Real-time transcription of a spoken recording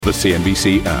The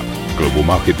CNBC app. Global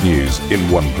market news in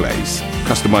one place.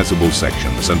 Customizable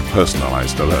sections and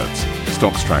personalized alerts.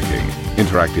 Stocks tracking,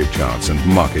 interactive charts and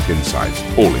market insights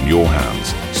all in your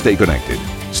hands. Stay connected.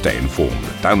 Stay informed.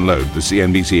 Download the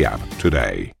CNBC app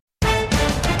today.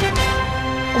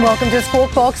 Welcome to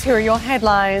Squawk Box. Here are your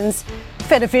headlines.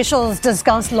 Fed officials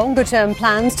discuss longer-term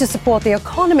plans to support the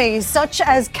economy, such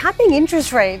as capping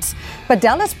interest rates. But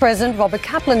Dallas President Robert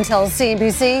Kaplan tells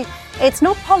CNBC it's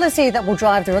not policy that will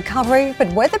drive the recovery,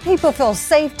 but whether people feel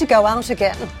safe to go out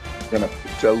again. Going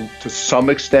to some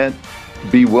extent,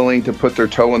 be willing to put their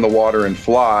toe in the water and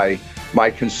fly.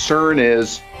 My concern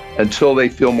is until they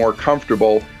feel more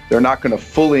comfortable, they're not going to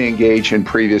fully engage in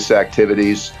previous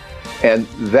activities. And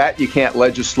that you can't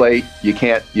legislate, you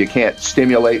can't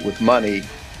stimulate with money.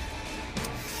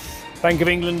 Bank of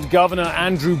England Governor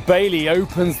Andrew Bailey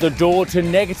opens the door to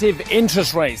negative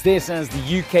interest rates. This as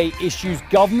the UK issues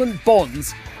government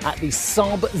bonds at the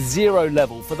sub-zero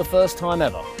level for the first time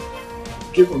ever.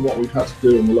 Given what we've had to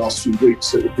do in the last few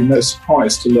weeks, it would be no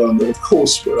surprise to learn that, of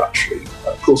course,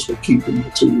 we're keeping the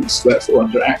tools, therefore,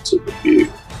 under active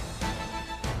review.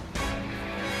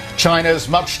 China's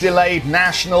much-delayed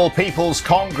National People's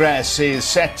Congress is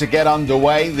set to get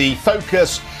underway. The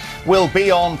focus will be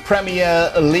on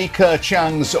Premier Li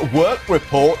Keqiang's work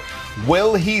report.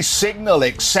 Will he signal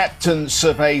acceptance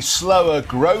of a slower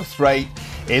growth rate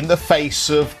in the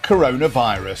face of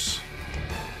coronavirus?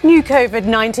 New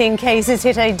COVID-19 cases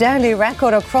hit a daily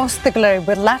record across the globe,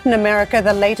 with Latin America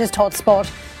the latest hotspot,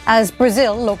 as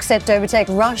Brazil looks set to overtake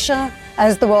Russia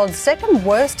as the world's second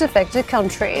worst affected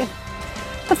country.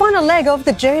 The final leg of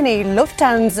the journey,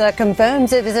 Lufthansa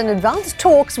confirms it is in advanced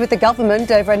talks with the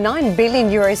government over a €9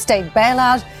 billion state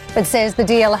bailout, but says the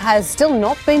deal has still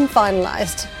not been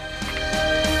finalised.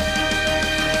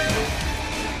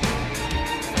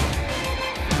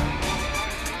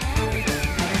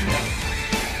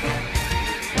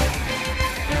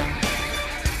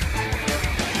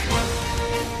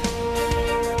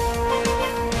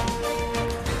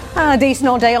 A decent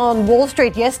old day on Wall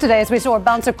Street yesterday as we saw a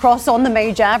bounce across on the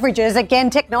major averages. Again,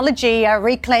 technology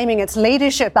reclaiming its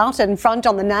leadership out in front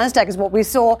on the Nasdaq is what we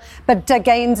saw, but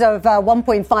gains of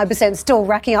 1.5% still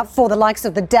racking up for the likes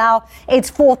of the Dow. Its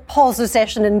fourth positive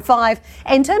session in 5.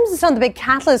 In terms of some of the big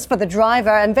catalysts for the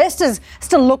driver, investors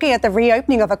still looking at the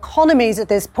reopening of economies at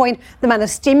this point, the amount of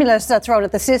stimulus thrown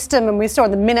at the system, and we saw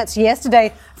in the minutes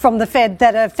yesterday from the Fed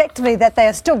that effectively that they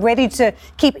are still ready to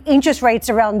keep interest rates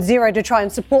around zero to try and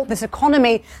support this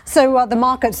economy. So the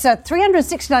market's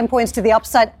 369 points to the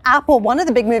upside. Apple, one of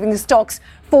the big moving stocks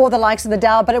for the likes of the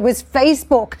Dow, but it was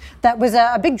Facebook that was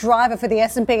a big driver for the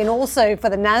S&P and also for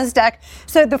the Nasdaq.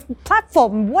 So the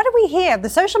platform, what do we hear? The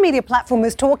social media platform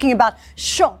was talking about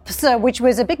Shops, which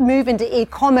was a big move into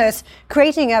e-commerce,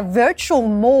 creating a virtual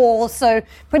mall. So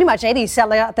pretty much any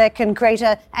seller out there can create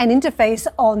an interface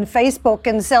on Facebook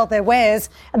and sell their wares.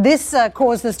 This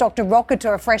caused the stock to rocket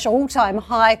to a fresh all-time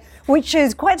high, which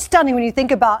is quite stunning when you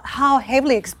think about how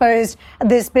heavily exposed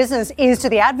this business is to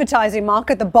the advertising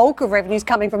market. The bulk of revenues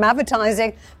coming from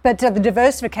advertising, but the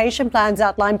diversification plans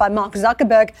outlined by Mark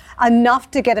Zuckerberg, enough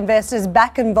to get investors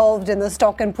back involved in the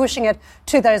stock and pushing it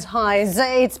to those highs.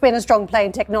 It's been a strong play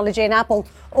in technology, and Apple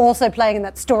also playing in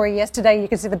that story yesterday. You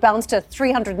can see the bounce to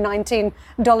 $319,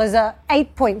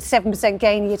 8.7%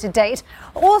 gain year to date.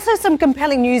 Also some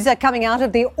compelling news coming out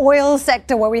of the oil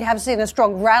sector, where we have seen a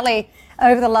strong rally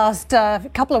over the last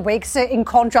couple of weeks, in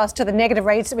contrast to the negative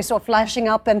rates that we saw flashing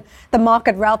up and the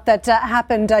market rout that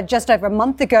happened just over a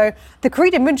month ago. The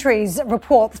crude inventories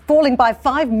report falling by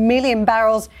 5 million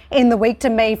barrels in the week to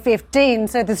May 15.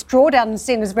 So this drawdown is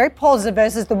seen as very positive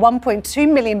versus the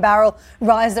 1.2 million barrel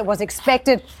rise that was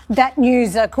expected. That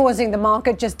news causing the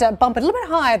market just bump a little bit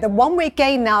higher. The 1 week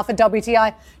gain now for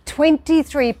WTI,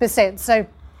 23%. So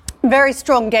very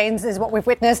strong gains is what we've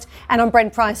witnessed. And on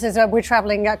Brent prices, we're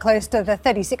travelling close to the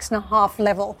 36.5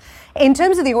 level. In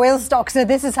terms of the oil stocks,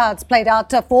 this is how it's played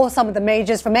out for some of the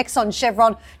majors, from Exxon,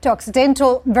 Chevron to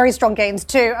Occidental. Very strong gains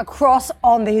too across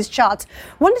on these charts.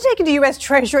 Want to take into US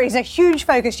Treasuries, a huge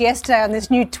focus yesterday on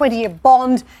this new 20-year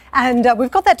bond. And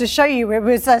we've got that to show you. It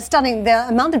was stunning, the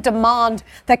amount of demand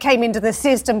that came into the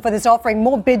system for this offering,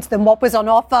 more bids than what was on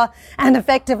offer. And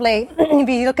effectively, if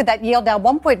you look at that yield now,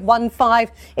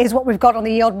 1.15 is what we've got on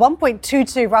the yield,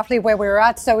 1.22 roughly where we were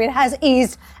at. So it has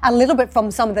eased a little bit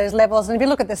from some of those levels. And if you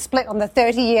look at the split on the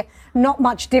 30-year, not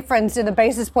much difference in the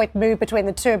basis point move between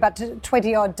the two, about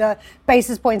 20-odd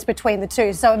basis points between the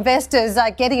two. So investors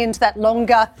are getting into that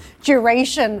longer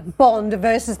duration bond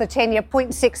versus the 10-year,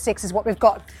 0.66 is what we've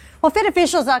got. Well, Fed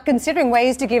officials are considering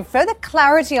ways to give further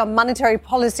clarity on monetary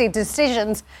policy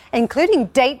decisions, including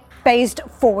date-based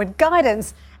forward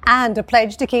guidance. and a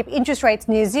pledge to keep interest rates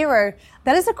near zero.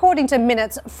 That is according to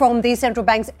minutes from the central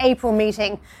bank's April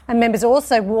meeting. And members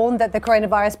also warned that the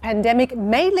coronavirus pandemic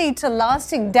may lead to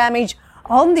lasting damage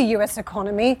on the US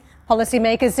economy.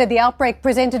 Policymakers said the outbreak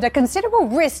presented a considerable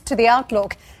risk to the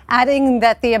outlook, adding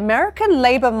that the American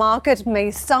labour market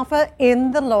may suffer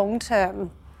in the long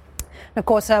term. Of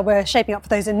course, we're shaping up for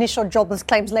those initial jobless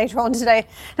claims later on today.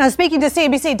 Now, speaking to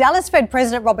CNBC, Dallas Fed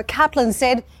President Robert Kaplan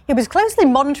said he was closely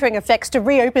monitoring effects to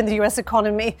reopen the US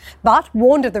economy, but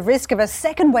warned of the risk of a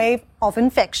second wave of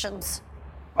infections.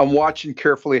 I'm watching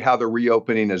carefully how the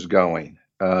reopening is going.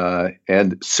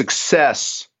 And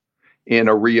success in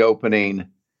a reopening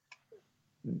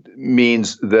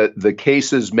means that the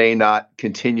cases may not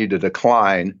continue to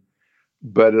decline,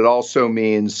 but it also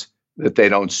means that they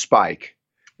don't spike.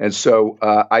 And so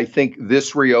I think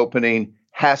this reopening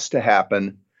has to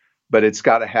happen, but it's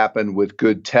got to happen with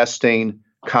good testing,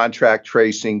 contact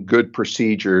tracing, good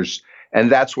procedures.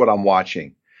 And that's what I'm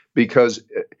watching, because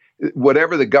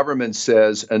whatever the government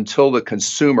says, until the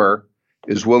consumer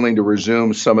is willing to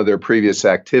resume some of their previous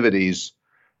activities,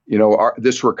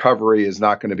 this recovery is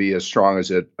not going to be as strong as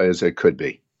it could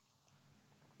be.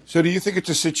 So do you think it's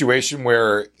a situation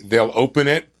where they'll open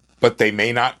it, but they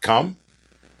may not come?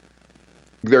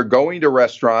 They're going to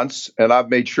restaurants, and I've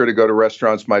made sure to go to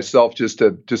restaurants myself just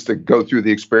to go through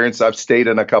the experience. I've stayed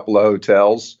in a couple of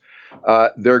hotels.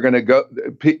 They're going to go.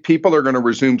 People are going to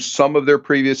resume some of their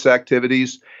previous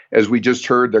activities, as we just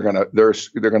heard. They're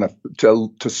going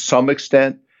to some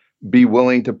extent be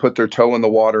willing to put their toe in the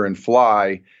water and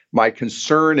fly. My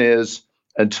concern is,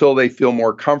 until they feel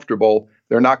more comfortable,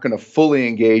 they're not going to fully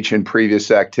engage in previous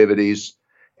activities.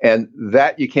 And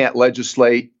that you can't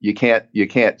legislate, you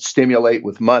can't stimulate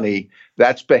with money.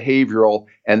 That's behavioral.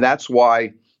 And that's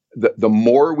why the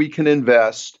more we can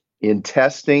invest in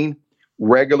testing,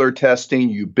 regular testing,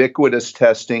 ubiquitous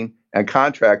testing, and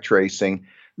contact tracing,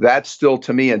 that's still,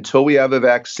 to me, until we have a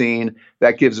vaccine,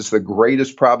 that gives us the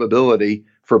greatest probability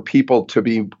for people to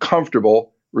be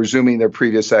comfortable resuming their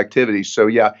previous activities. So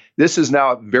yeah, this is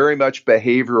now very much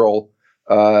behavioral,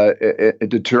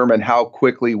 determine how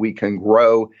quickly we can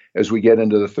grow as we get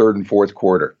into the third and fourth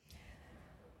quarter.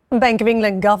 Bank of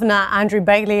England Governor Andrew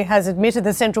Bailey has admitted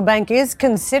the central bank is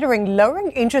considering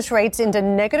lowering interest rates into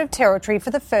negative territory for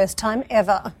the first time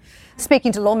ever.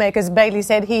 Speaking to lawmakers, Bailey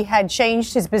said he had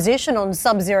changed his position on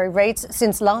sub-zero rates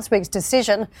since last week's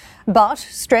decision, but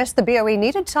stressed the BOE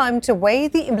needed time to weigh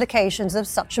the implications of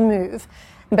such a move.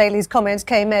 Bailey's comments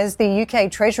came as the UK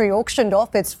Treasury auctioned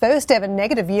off its first ever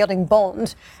negative yielding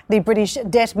bond. The British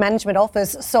Debt Management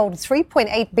Office sold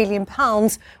 £3.8 billion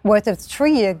worth of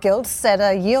 3-year gilts at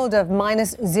a yield of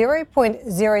minus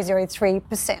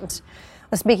 0.003%.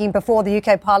 Speaking before the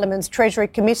UK Parliament's Treasury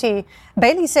Committee,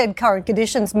 Bailey said current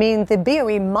conditions mean the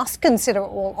BOE must consider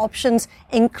all options,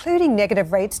 including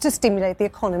negative rates, to stimulate the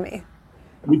economy.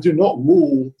 We do not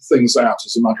rule things out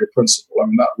as a matter of principle. I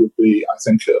mean, that would be, I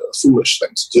think, a foolish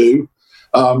thing to do.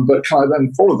 But can I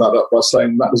then follow that up by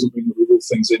saying that doesn't mean that we rule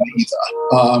things in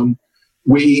either?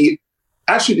 The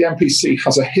MPC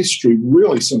has a history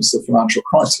really since the financial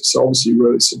crisis. So obviously,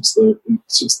 really since the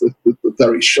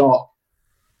very sharp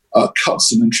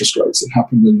cuts in interest rates that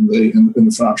happened in the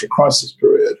financial crisis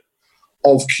period,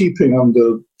 of keeping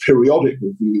under periodic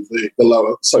review the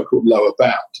lower, so-called lower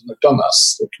bound. And they've done that,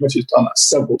 the committee has done that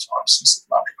several times since the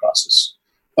financial crisis,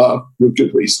 with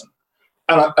good reason.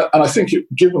 And I think,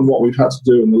 given what we've had to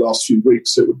do in the last few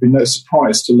weeks, it would be no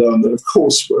surprise to learn that, of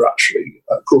course, we're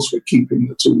keeping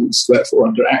the tools, therefore,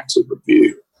 under active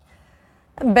review.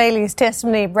 Bailey's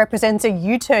testimony represents a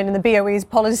U-turn in the BOE's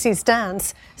policy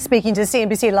stance. Speaking to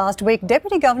CNBC last week,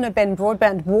 Deputy Governor Ben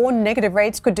Broadbent warned negative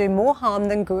rates could do more harm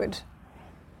than good.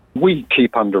 We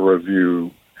keep under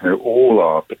review all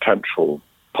our potential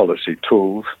policy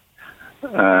tools.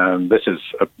 And this is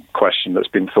a question that's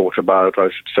been thought about, I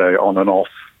should say, on and off,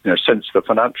 since the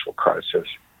financial crisis.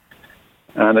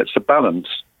 And it's a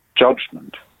balanced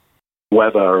judgment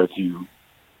whether, if you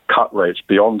cut rates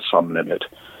beyond some limit,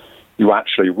 you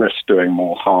actually risk doing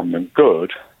more harm than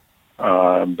good,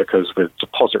 because with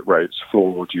deposit rates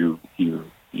floored, you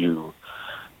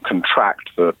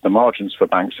contract the margins for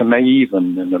banks, and may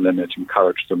even, in the limit,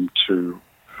 encourage them to,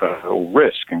 or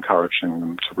risk encouraging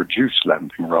them to reduce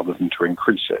lending rather than to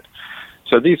increase it.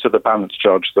 So these are the balanced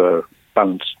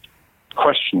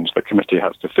questions the committee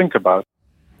has to think about.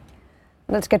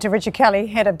 Let's get to Richard Kelly,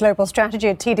 Head of Global Strategy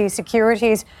at TD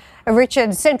Securities.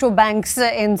 Richard, central banks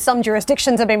in some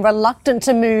jurisdictions have been reluctant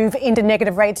to move into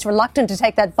negative rates, reluctant to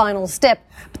take that final step,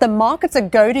 but the markets are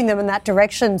goading them in that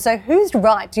direction. So who's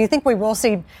right? Do you think we will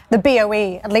see the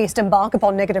BOE at least embark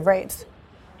upon negative rates?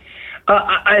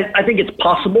 I think it's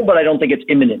possible, but I don't think it's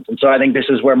imminent. And so I think this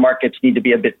is where markets need to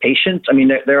be a bit patient. I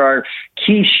mean, there are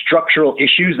key structural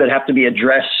issues that have to be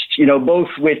addressed, both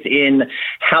within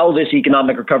how this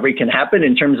economic recovery can happen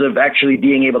in terms of actually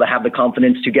being able to have the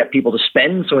confidence to get people to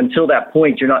spend. So until that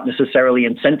point, you're not necessarily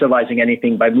incentivizing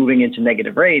anything by moving into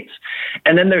negative rates.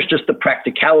 And then there's just the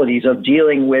practicalities of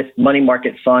dealing with money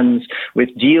market funds, with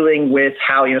dealing with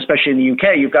how, especially in the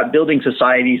UK, you've got building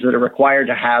societies that are required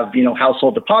to have,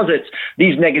 household deposits.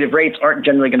 These negative rates aren't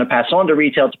generally going to pass on to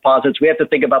retail deposits. We have to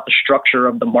think about the structure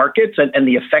of the markets and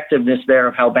the effectiveness there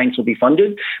of how banks will be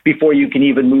funded before you can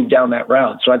even move down that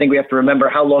route. So I think we have to remember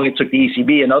how long it took the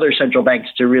ECB and other central banks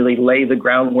to really lay the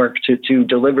groundwork to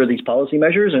deliver these policy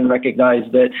measures, and recognize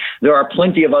that there are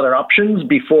plenty of other options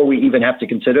before we even have to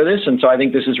consider this. And so I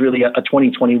think this is really a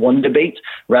 2021 debate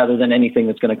rather than anything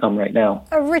that's going to come right now.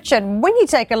 Richard, when you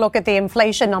take a look at the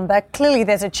inflation number, clearly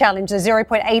there's a challenge. The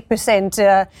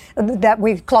 0.8% that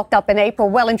we clocked up in April,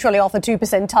 well and truly off the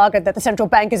 2% target that the central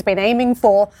bank has been aiming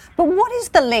for. But what is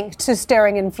the link to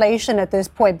steering inflation at this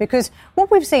point? Because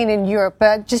what we've seen in Europe,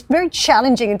 just very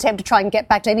challenging attempt to try and get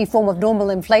back to any form of normal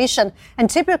inflation. And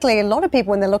typically a lot of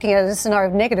people, when they're looking at a scenario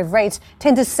of negative rates,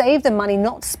 tend to save the money,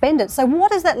 not spend it. So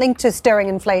what is that link to steering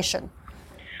inflation?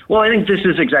 Well, I think this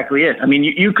is exactly it. I mean,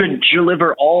 you could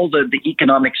deliver all the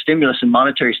economic stimulus and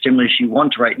monetary stimulus you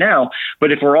want right now, but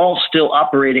if we're all still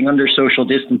operating under social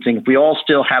distancing, if we all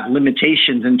still have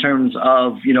limitations in terms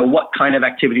of, what kind of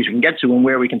activities we can get to and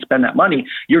where we can spend that money,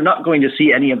 you're not going to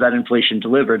see any of that inflation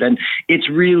delivered. And it's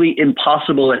really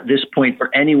impossible at this point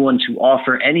for anyone to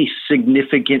offer any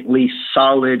significantly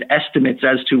solid estimates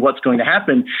as to what's going to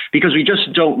happen, because we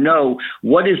just don't know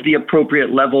what is the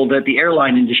appropriate level that the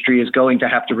airline industry is going to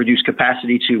have to reduce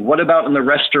capacity to. What about in the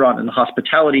restaurant and the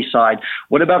hospitality side?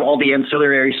 What about all the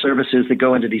ancillary services that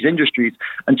go into these industries?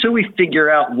 Until we figure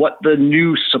out what the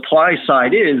new supply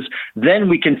side is, then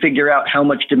we can figure out how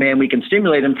much demand we can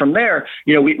stimulate. And from there,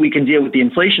 we can deal with the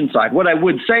inflation side. What I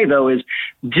would say, though, is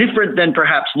different than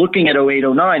perhaps looking at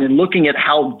 08-09 and looking at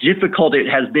how difficult it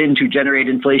has been to generate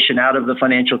inflation out of the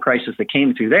financial crisis that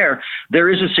came through there. There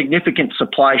is a significant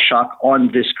supply shock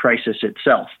on this crisis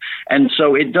itself. And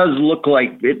so it does look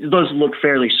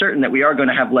fairly certain that we are going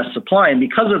to have less supply. And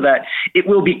because of that, it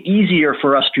will be easier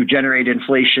for us to generate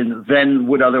inflation than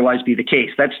would otherwise be the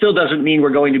case. That still doesn't mean we're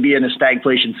going to be in a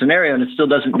stagflation scenario. And it still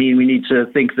doesn't mean we need to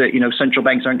think that, central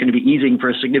banks aren't going to be easing for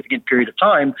a significant period of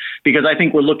time, because I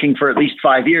think we're looking for at least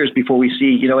 5 years before we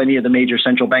see, any of the major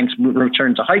central banks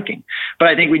return to hiking. But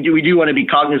I think we do want to be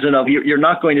cognizant of you're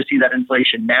not going to see that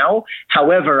inflation now.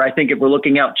 However, I think if we're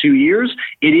looking out 2 years,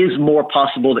 it is more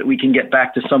possible that we can get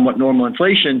back to somewhat normal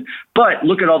inflation. But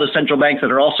look at all the central banks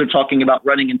that are also talking about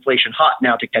running inflation hot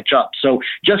now to catch up. So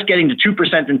just getting to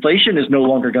 2% inflation is no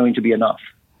longer going to be enough.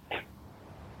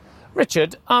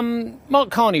 Richard,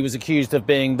 Mark Carney was accused of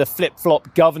being the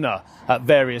flip-flop governor at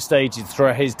various stages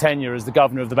throughout his tenure as the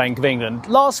governor of the Bank of England.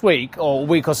 Last week, or a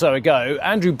week or so ago,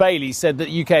 Andrew Bailey said that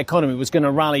the UK economy was going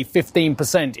to rally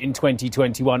 15% in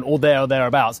 2021, or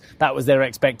thereabouts. That was their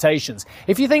expectations.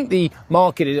 If you think the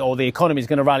market or the economy is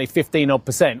going to rally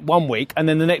 15% one week, and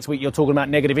then the next week you're talking about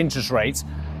negative interest rates,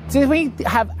 do we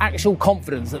have actual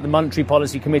confidence that the Monetary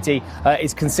Policy Committee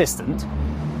is consistent?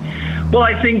 Well,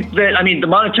 I think that, the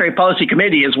Monetary Policy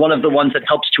Committee is one of the ones that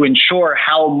helps to ensure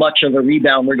how much of a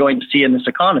rebound we're going to see in this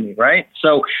economy, right?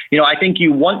 So, I think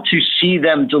you want to see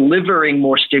them delivering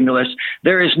more stimulus.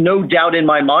 There is no doubt in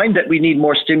my mind that we need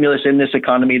more stimulus in this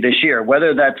economy this year,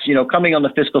 whether that's, coming on the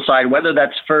fiscal side, whether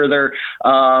that's further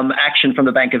action from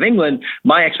the Bank of England.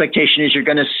 My expectation is you're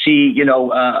going to see,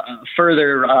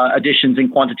 further additions in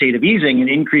quantitative easing and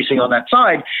increasing on that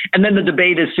side. And then the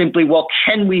debate is simply, well,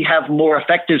 can we have more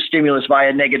effective stimulus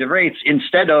via negative rates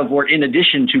instead of or in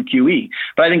addition to QE?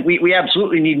 But I think we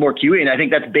absolutely need more QE, and I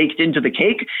think that's baked into the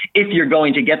cake if you're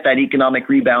going to get that economic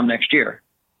rebound next year.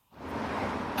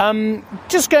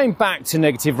 Just going back to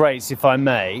negative rates, if I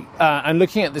may, and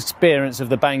looking at the experience of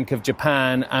the Bank of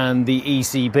Japan and the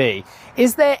ECB,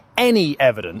 is there any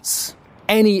evidence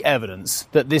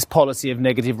that this policy of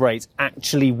negative rates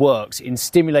actually works in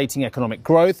stimulating economic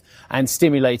growth and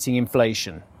stimulating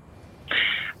inflation?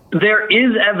 There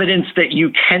is evidence that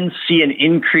you can see an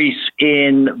increase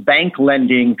in bank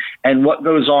lending and what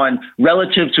goes on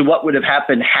relative to what would have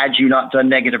happened had you not done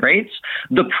negative rates.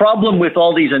 The problem with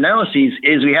all these analyses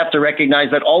is we have to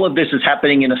recognize that all of this is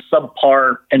happening in a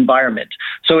subpar environment.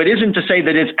 So it isn't to say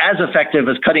that it's as effective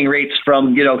as cutting rates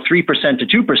from 3% to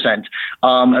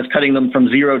 2%, as cutting them from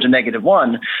 0 to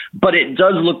 -1. But it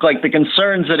does look like the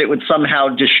concerns that it would somehow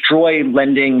destroy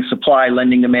lending supply,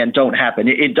 lending demand don't happen.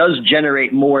 It does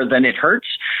generate more more than it hurts.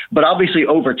 But obviously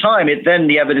over time,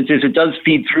 the evidence is it does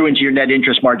feed through into your net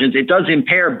interest margins. It does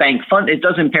impair bank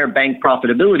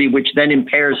profitability, which then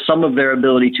impairs some of their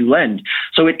ability to lend.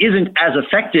 So it isn't as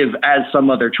effective as some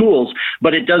other tools,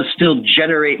 but it does still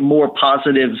generate more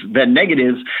positives than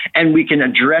negatives. And we can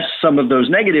address some of those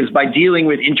negatives by dealing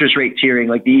with interest rate tiering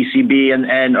like the ECB and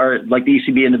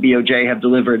the BOJ have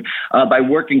delivered by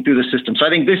working through the system. So I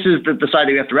think this is the side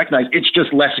that we have to recognize. It's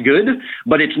just less good,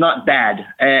 but it's not bad.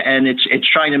 And it's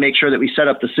trying to make sure that we set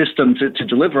up the system to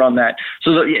deliver on that.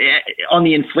 So on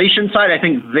the inflation side, I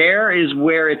think there is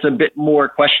where it's a bit more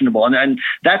questionable. And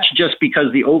that's just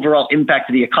because the overall impact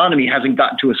of the economy hasn't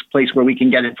gotten to a place where we can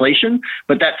get inflation.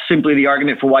 But that's simply the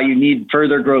argument for why you need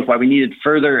further growth, why we needed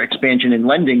further expansion in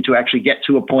lending to actually get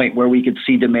to a point where we could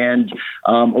see demand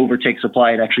overtake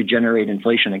supply and actually generate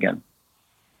inflation again.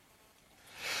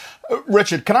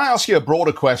 Richard, can I ask you a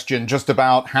broader question just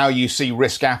about how you see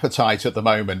risk appetite at the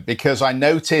moment? Because I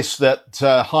noticed that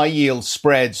high yield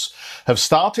spreads have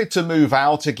started to move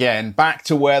out again, back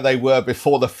to where they were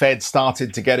before the Fed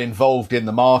started to get involved in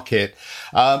the market.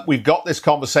 We've got this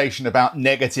conversation about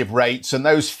negative rates and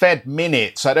those Fed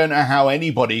minutes. I don't know how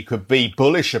anybody could be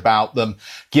bullish about them,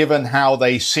 given how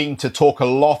they seem to talk a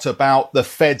lot about the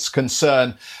Fed's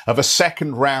concern of a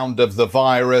second round of the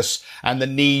virus and the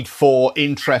need for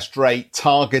interest rate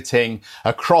targeting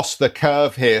across the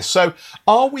curve here. So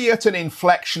are we at an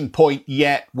inflection point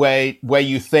yet where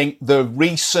you think the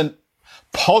recent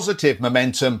positive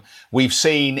momentum we've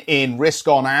seen in risk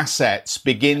on assets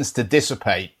begins to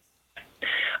dissipate?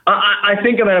 I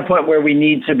think I'm at a point where we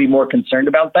need to be more concerned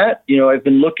about that. I've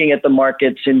been looking at the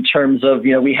markets in terms of,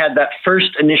 we had that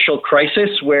first initial crisis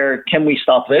where can we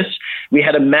stop this? We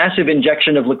had a massive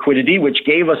injection of liquidity, which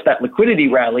gave us that liquidity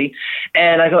rally.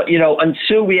 And I thought,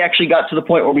 until we actually got to the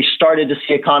point where we started to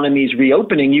see economies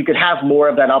reopening, you could have more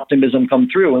of that optimism come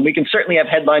through. And we can certainly have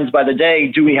headlines by the day.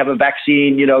 Do we have a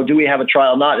vaccine? Do we have a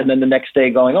trial? Not. And then the next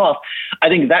day going off. I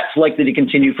think that's likely to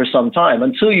continue for some time.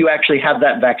 Until you actually have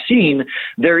that vaccine,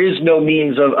 there is no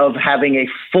means of having a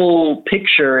full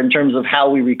picture in terms of how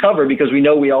we recover, because we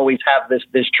know we always have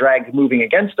this drag moving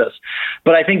against us.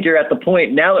 But I think you're at the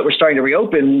point now that we're starting to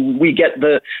reopen, we get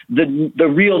the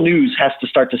real news has to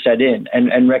start to set in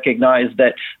and recognize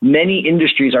that many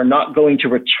industries are not going to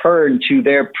return to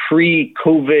their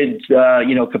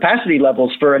pre-COVID capacity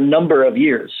levels for a number of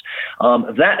years.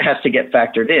 That has to get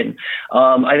factored in.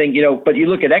 I think, but you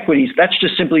look at equities, that's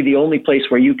just simply the only place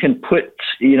where you can put,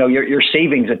 your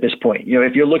savings at this point.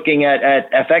 If you're looking at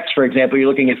FX, for example, you're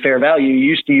looking at fair value. You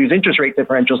used to use interest rate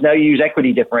differentials. Now you use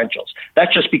equity differentials.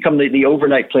 That's just become the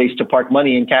overnight place to park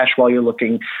money in cash while you're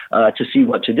looking to see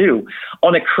what to do.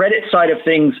 On a credit side of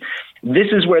things, this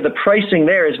is where the pricing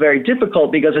there is very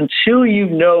difficult, because until you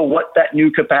know what that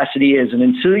new capacity is and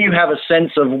until you have a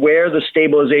sense of where the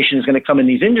stabilization is going to come in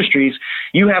these industries,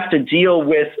 you have to deal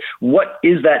with what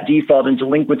is that default and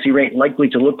delinquency rate likely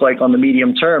to look like on the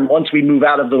medium term once we move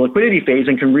out of the liquidity phase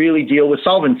and can really deal with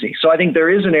solvency. So I think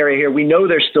there is an area here. We know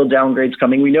there's still downgrades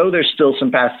coming. We know there's still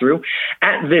some pass-through.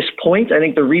 At this point, I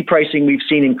think the repricing we've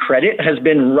seen in credit has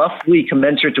been roughly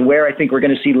commensurate to where I think we're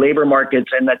going to see labor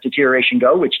markets and that deterioration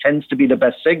go, which tends to be the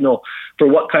best signal for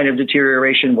what kind of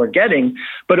deterioration we're getting.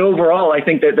 But overall, I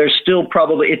think that there's still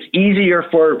it's easier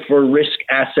for risk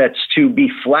assets to be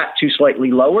flat to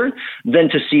slightly lower than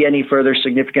to see any further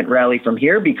significant rally from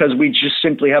here, because we just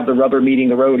simply have the rubber meeting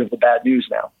the road of the bad news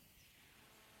now.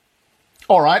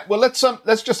 All right. Well, let's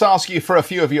just ask you for a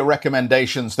few of your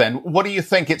recommendations then. What do you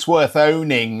think it's worth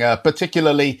owning,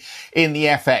 particularly in the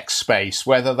FX space,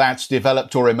 whether that's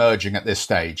developed or emerging at this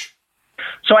stage?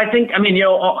 So I think,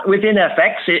 within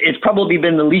FX, it's probably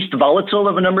been the least volatile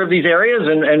of a number of these areas.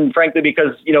 And frankly,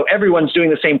 because, everyone's doing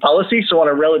the same policy. So on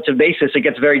a relative basis, it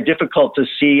gets very difficult to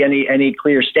see any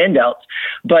clear standouts.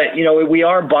 But, we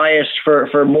are biased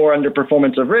for more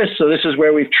underperformance of risk. So this is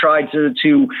where we've tried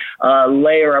to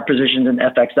layer our positions in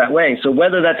FX that way. So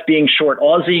whether that's being short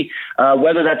Aussie,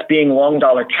 whether that's being long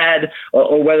dollar CAD,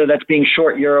 or whether that's being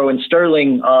short euro and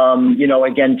sterling,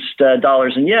 against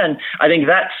dollars and yen, I think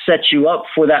that sets you up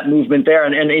for that movement there.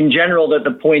 And in general, that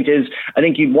the point is, I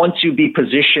think you'd want to be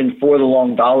positioned for the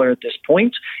long dollar at this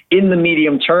point. In the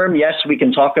medium term, yes, we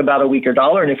can talk about a weaker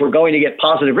dollar. And if we're going to get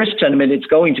positive risk sentiment, it's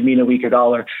going to mean a weaker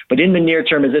dollar. But in the near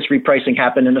term, as this repricing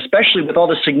happen, and especially with all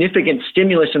the significant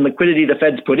stimulus and liquidity the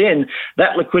Fed's put in,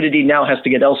 that liquidity now has to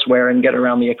get elsewhere and get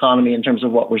around the economy in terms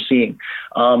of what we're seeing.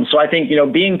 So I think,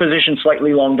 being positioned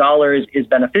slightly long dollar is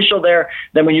beneficial there.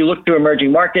 Then when you look to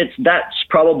emerging markets, that's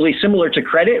probably similar to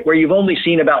credit, where you've only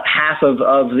seen about half of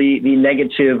the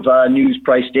negative news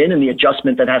priced in and the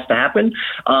adjustment that has to happen.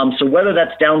 So whether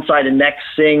that's downside in next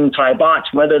Sing, Thai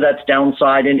bahts, whether that's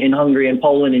downside in Hungary and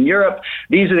Poland and Europe,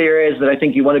 these are the areas that I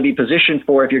think you want to be positioned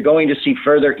for if you're going to see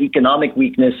further economic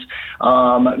weakness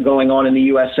going on in the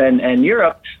U.S. and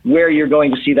Europe, where you're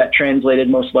going to see that translated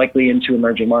most likely into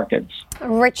emerging markets.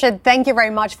 Richard, thank you very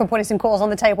much for putting some calls on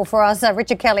the table for us.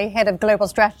 Richard Kelly, Head of Global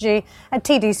Strategy at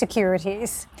TD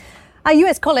Securities. Our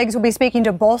US colleagues will be speaking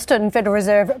to Boston Federal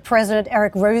Reserve President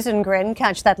Eric Rosengren.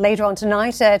 Catch that later on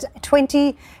tonight at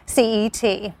 20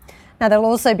 CET. Now, they'll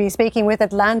also be speaking with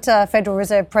Atlanta Federal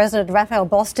Reserve President Raphael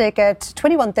Bostic at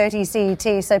 21:30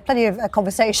 CET. So plenty of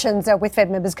conversations with Fed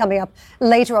members coming up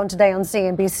later on today on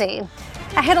CNBC.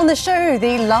 Ahead on the show,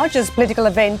 the largest political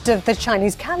event of the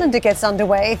Chinese calendar gets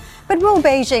underway. But will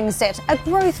Beijing set a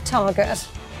growth target?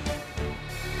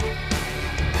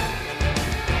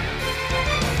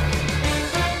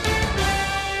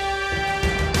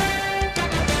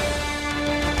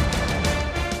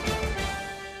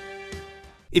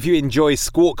 If you enjoy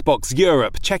Squawk Box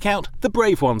Europe, check out the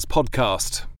Brave Ones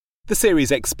podcast. The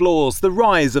series explores the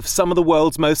rise of some of the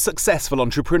world's most successful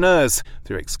entrepreneurs.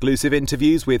 Through exclusive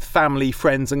interviews with family,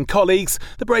 friends and colleagues,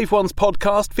 the Brave Ones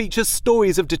podcast features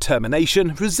stories of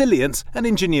determination, resilience and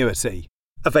ingenuity.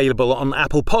 Available on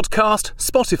Apple Podcast,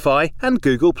 Spotify and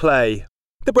Google Play.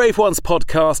 The Brave Ones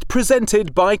podcast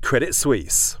presented by Credit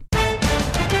Suisse.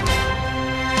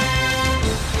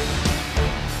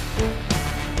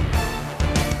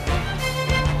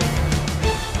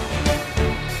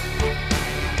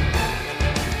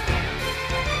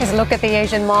 Here's a look at the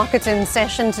Asian markets in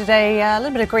session today. A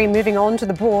little bit of green moving on to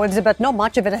the boards, but not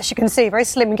much of it, as you can see. Very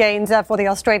slim gains for the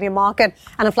Australian market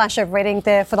and a flash of red ink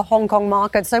there for the Hong Kong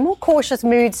market. So more cautious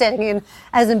mood setting in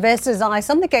as investors eye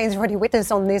some of the gains already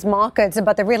witnessed on these markets,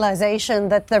 but the realization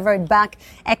that the road back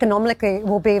economically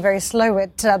will be very slow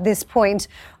at this point.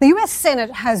 The US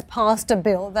Senate has passed a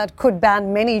bill that could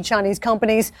ban many Chinese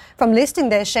companies from listing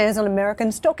their shares on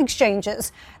American stock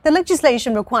exchanges. The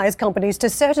legislation requires companies to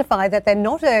certify that they're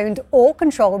not owned or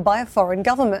controlled by a foreign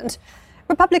government.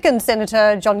 Republican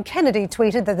Senator John Kennedy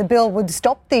tweeted that the bill would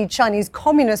stop the Chinese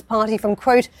Communist Party from,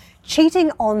 quote,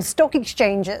 cheating on stock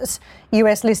exchanges.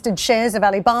 US-listed shares of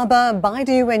Alibaba,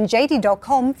 Baidu and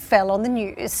JD.com fell on the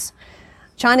news.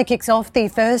 China kicks off the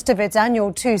first of its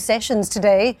annual 2 sessions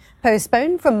today,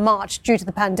 postponed from March due to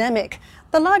the pandemic.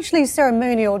 The largely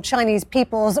ceremonial Chinese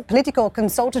People's Political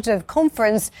Consultative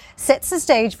Conference sets the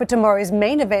stage for tomorrow's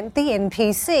main event, the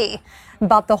NPC.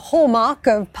 But the hallmark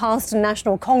of past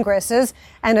national congresses,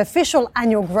 an official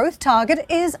annual growth target,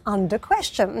 is under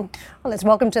question. Well, let's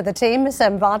welcome to the team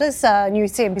Sam Vardas, new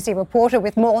CNBC reporter,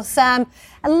 with more. Sam,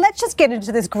 let's just get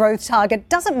into this growth target.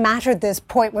 Doesn't matter at this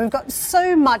point. We've got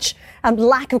so much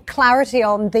lack of clarity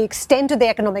on the extent of the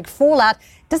economic fallout.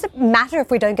 Does it matter if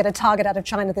we don't get a target out of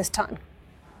China this time?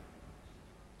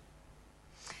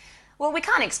 Well, we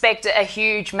can't expect a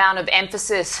huge amount of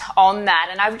emphasis on that.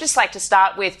 And I would just like to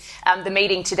start with the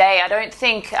meeting today. I don't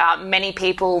think many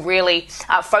people really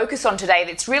focus on today.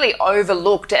 It's really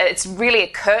overlooked. It's really a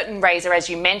curtain raiser,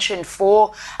 as you mentioned,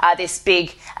 for this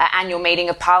big annual meeting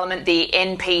of Parliament, the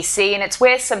NPC. And it's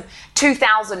where some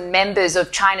 2,000 members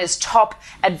of China's top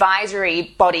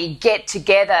advisory body get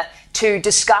together to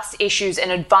discuss issues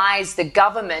and advise the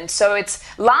government. So it's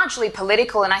largely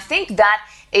political. And I think that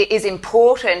is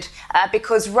important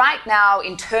because right now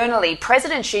internally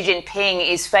President Xi Jinping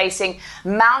is facing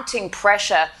mounting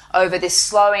pressure over this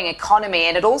slowing economy,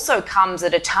 and it also comes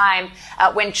at a time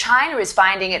when China is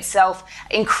finding itself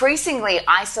increasingly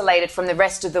isolated from the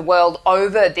rest of the world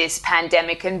over this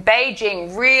pandemic. And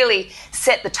Beijing really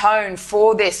set the tone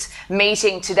for this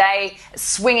meeting today,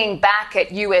 swinging back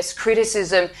at US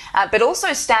criticism, but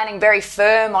also standing very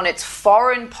firm on its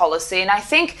foreign policy. And I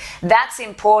think that's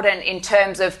important in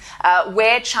terms of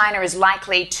where China is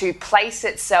likely to place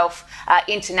itself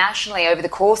internationally over the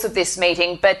course of this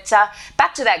meeting. But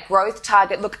back to that growth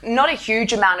target, look, not a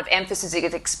huge amount of emphasis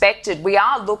is expected. We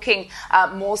are looking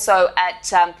more so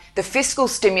at the fiscal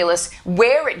stimulus,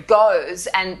 where it goes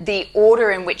and the order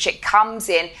in which it comes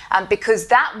in, because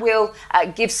that will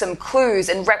give some clues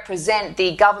and represent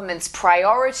the government's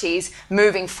priorities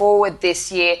moving forward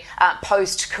this year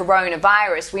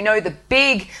post-coronavirus. We know the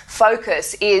big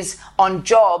focus is on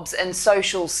jobs and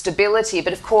social stability.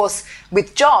 But of course, with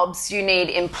jobs, you need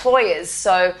employers.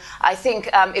 So I think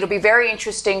it'll be very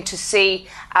interesting to see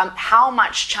how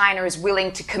much China is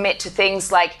willing to commit to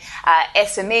things like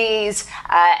SMEs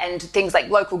and things like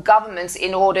local governments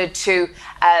in order to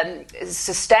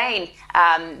sustain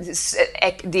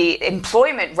the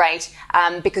employment rate,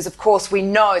 because of course we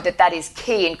know that is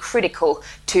key and critical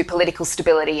to political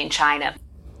stability in China.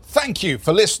 Thank you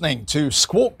for listening to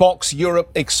Squawk Box Europe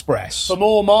Express. For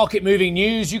more market-moving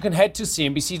news, you can head to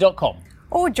CNBC.com.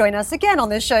 Or join us again on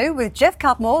the show with Jeff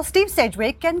Cutmore, Steve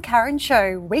Sedgwick and Karen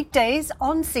Cho, weekdays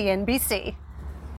on CNBC.